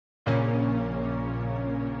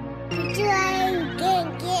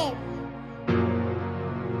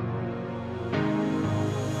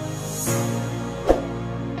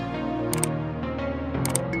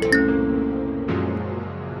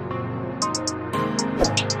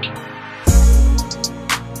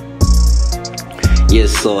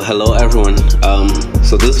Yes, so hello everyone.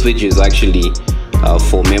 So this video is actually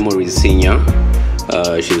for Memory Tsinya.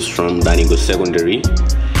 She's from Danhiko Secondary,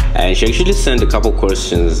 and she actually sent a couple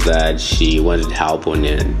questions that she wanted help on,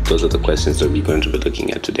 and those are the questions that we're going to be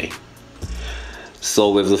looking at today. So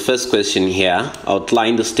with the first question here,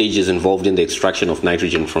 outline the stages involved in the extraction of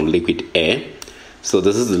nitrogen from liquid air. So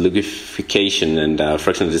this is the liquefaction and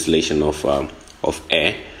fractional distillation of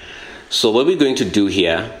air. So what we're going to do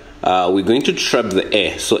here, we're going to trap the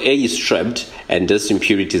air. So air is trapped and dust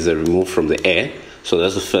impurities are removed from the air. So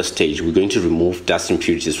that's the first stage. We're going to remove dust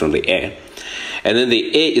impurities from the air. And then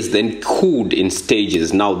the air is then cooled in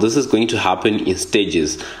stages. Now this is going to happen in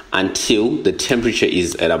stages until the temperature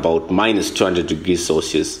is at about minus 200 degrees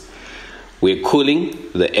Celsius. We're cooling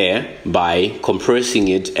the air by compressing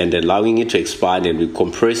it and allowing it to expand, and we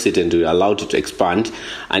compress it and we allow it to expand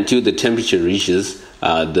until the temperature reaches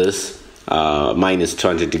this minus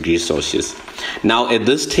 200 degrees Celsius. Now at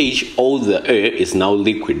this stage, all the air is now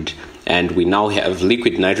liquid, and we now have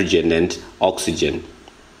liquid nitrogen and oxygen.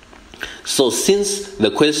 So since the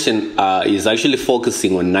question is actually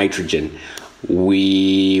focusing on nitrogen,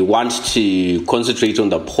 we want to concentrate on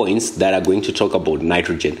the points that are going to talk about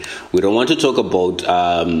nitrogen. We don't want to talk about,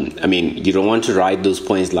 you don't want to write those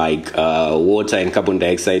points like water and carbon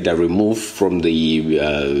dioxide are removed from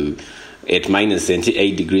the at minus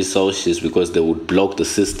 78 degrees Celsius because they would block the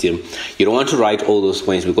system. You don't want to write all those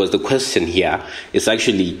points because the question here is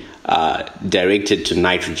actually directed to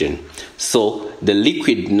nitrogen. So the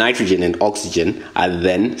liquid nitrogen and oxygen are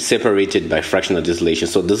then separated by fractional distillation.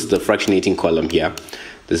 So this is the fractionating column here.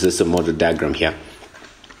 This is a model diagram here.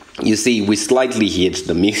 You see we slightly heat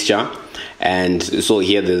the mixture, and so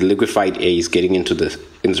here the liquefied air is getting into the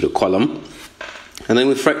column, and then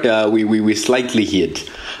we slightly heat.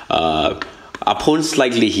 Upon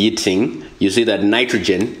slightly heating, you see that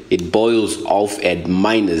nitrogen, it boils off at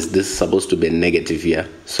minus, this is supposed to be a negative here,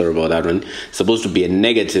 sorry about that one, it's supposed to be a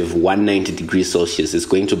negative 190 degrees Celsius. It's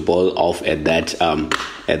going to boil off at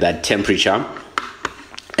that temperature.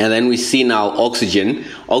 And then we see now oxygen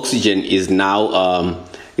is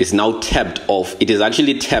now tapped off. It is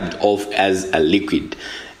actually tapped off as a liquid.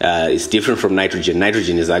 It's different from nitrogen.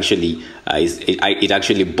 Nitrogen is actually it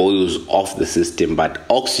actually boils off the system, but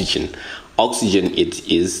oxygen it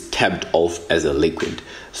is tapped off as a liquid.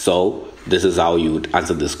 So this is how you would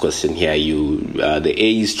answer this question here. The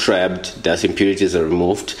air is trapped, dust impurities are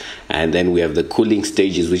removed, and then we have the cooling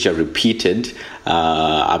stages which are repeated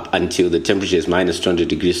up until the temperature is minus 200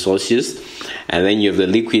 degrees Celsius, and then you have the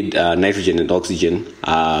liquid nitrogen and oxygen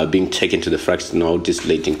being taken to the fractional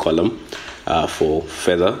distillating column for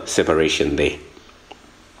further separation there.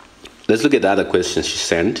 Let's look at the other questions she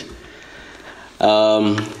sent.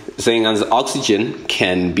 Saying as oxygen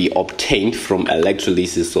can be obtained from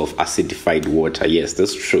electrolysis of acidified water. Yes,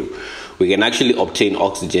 that's true. We can actually obtain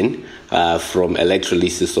oxygen from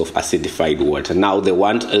electrolysis of acidified water. Now they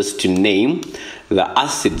want us to name the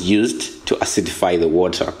acid used to acidify the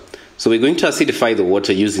water. So we're going to acidify the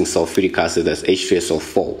water using sulfuric acid as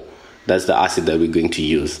H2SO4. That's the acid that we're going to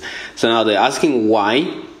use. So now they're asking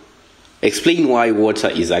why. Explain why water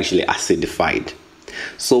is actually acidified.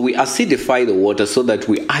 So we acidify the water so that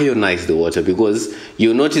we ionize the water, because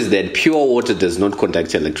you'll notice that pure water does not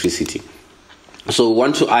conduct electricity. So we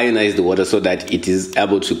want to ionize the water so that it is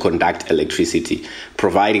able to conduct electricity,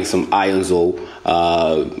 providing some ions or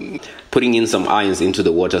putting in some ions into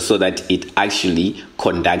the water so that it actually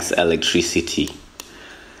conducts electricity.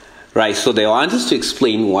 Right, so they want us to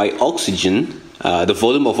explain why oxygen, the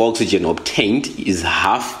volume of oxygen obtained is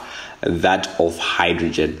half that of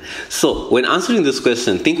hydrogen. So when answering this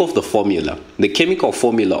question, think of the formula. The chemical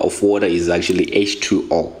formula of water is actually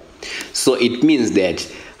H2O. So it means that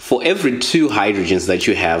for every 2 hydrogens that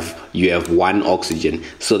you have 1 oxygen.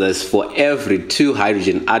 So that's for every 2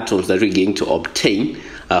 hydrogen atoms that we're going to obtain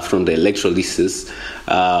from the electrolysis,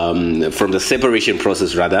 from the separation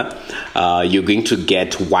process rather, you're going to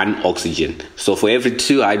get 1 oxygen. So for every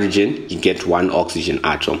 2 hydrogen, you get 1 oxygen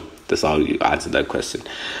atom. That's how you answer that question.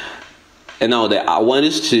 And now I want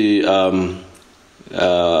us to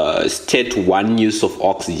state one use of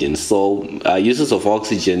oxygen. So uses of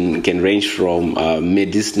oxygen can range from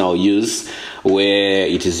medicinal use, where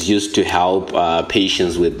it is used to help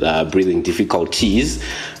patients with breathing difficulties.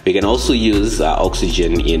 We can also use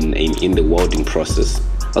oxygen in the welding process.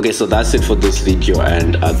 Okay, so that's it for this video,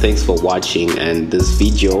 and thanks for watching. And this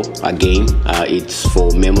video again, it's for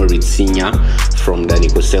Memory Tsinya from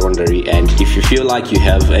Danhiko Secondary. And if you feel like you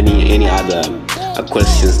have any other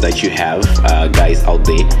questions that you have, guys out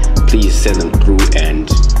there, please send them through and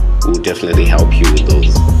will definitely help you with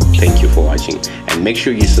those. Thank you for watching, and make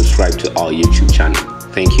sure you subscribe to our YouTube channel.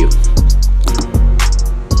 Thank you.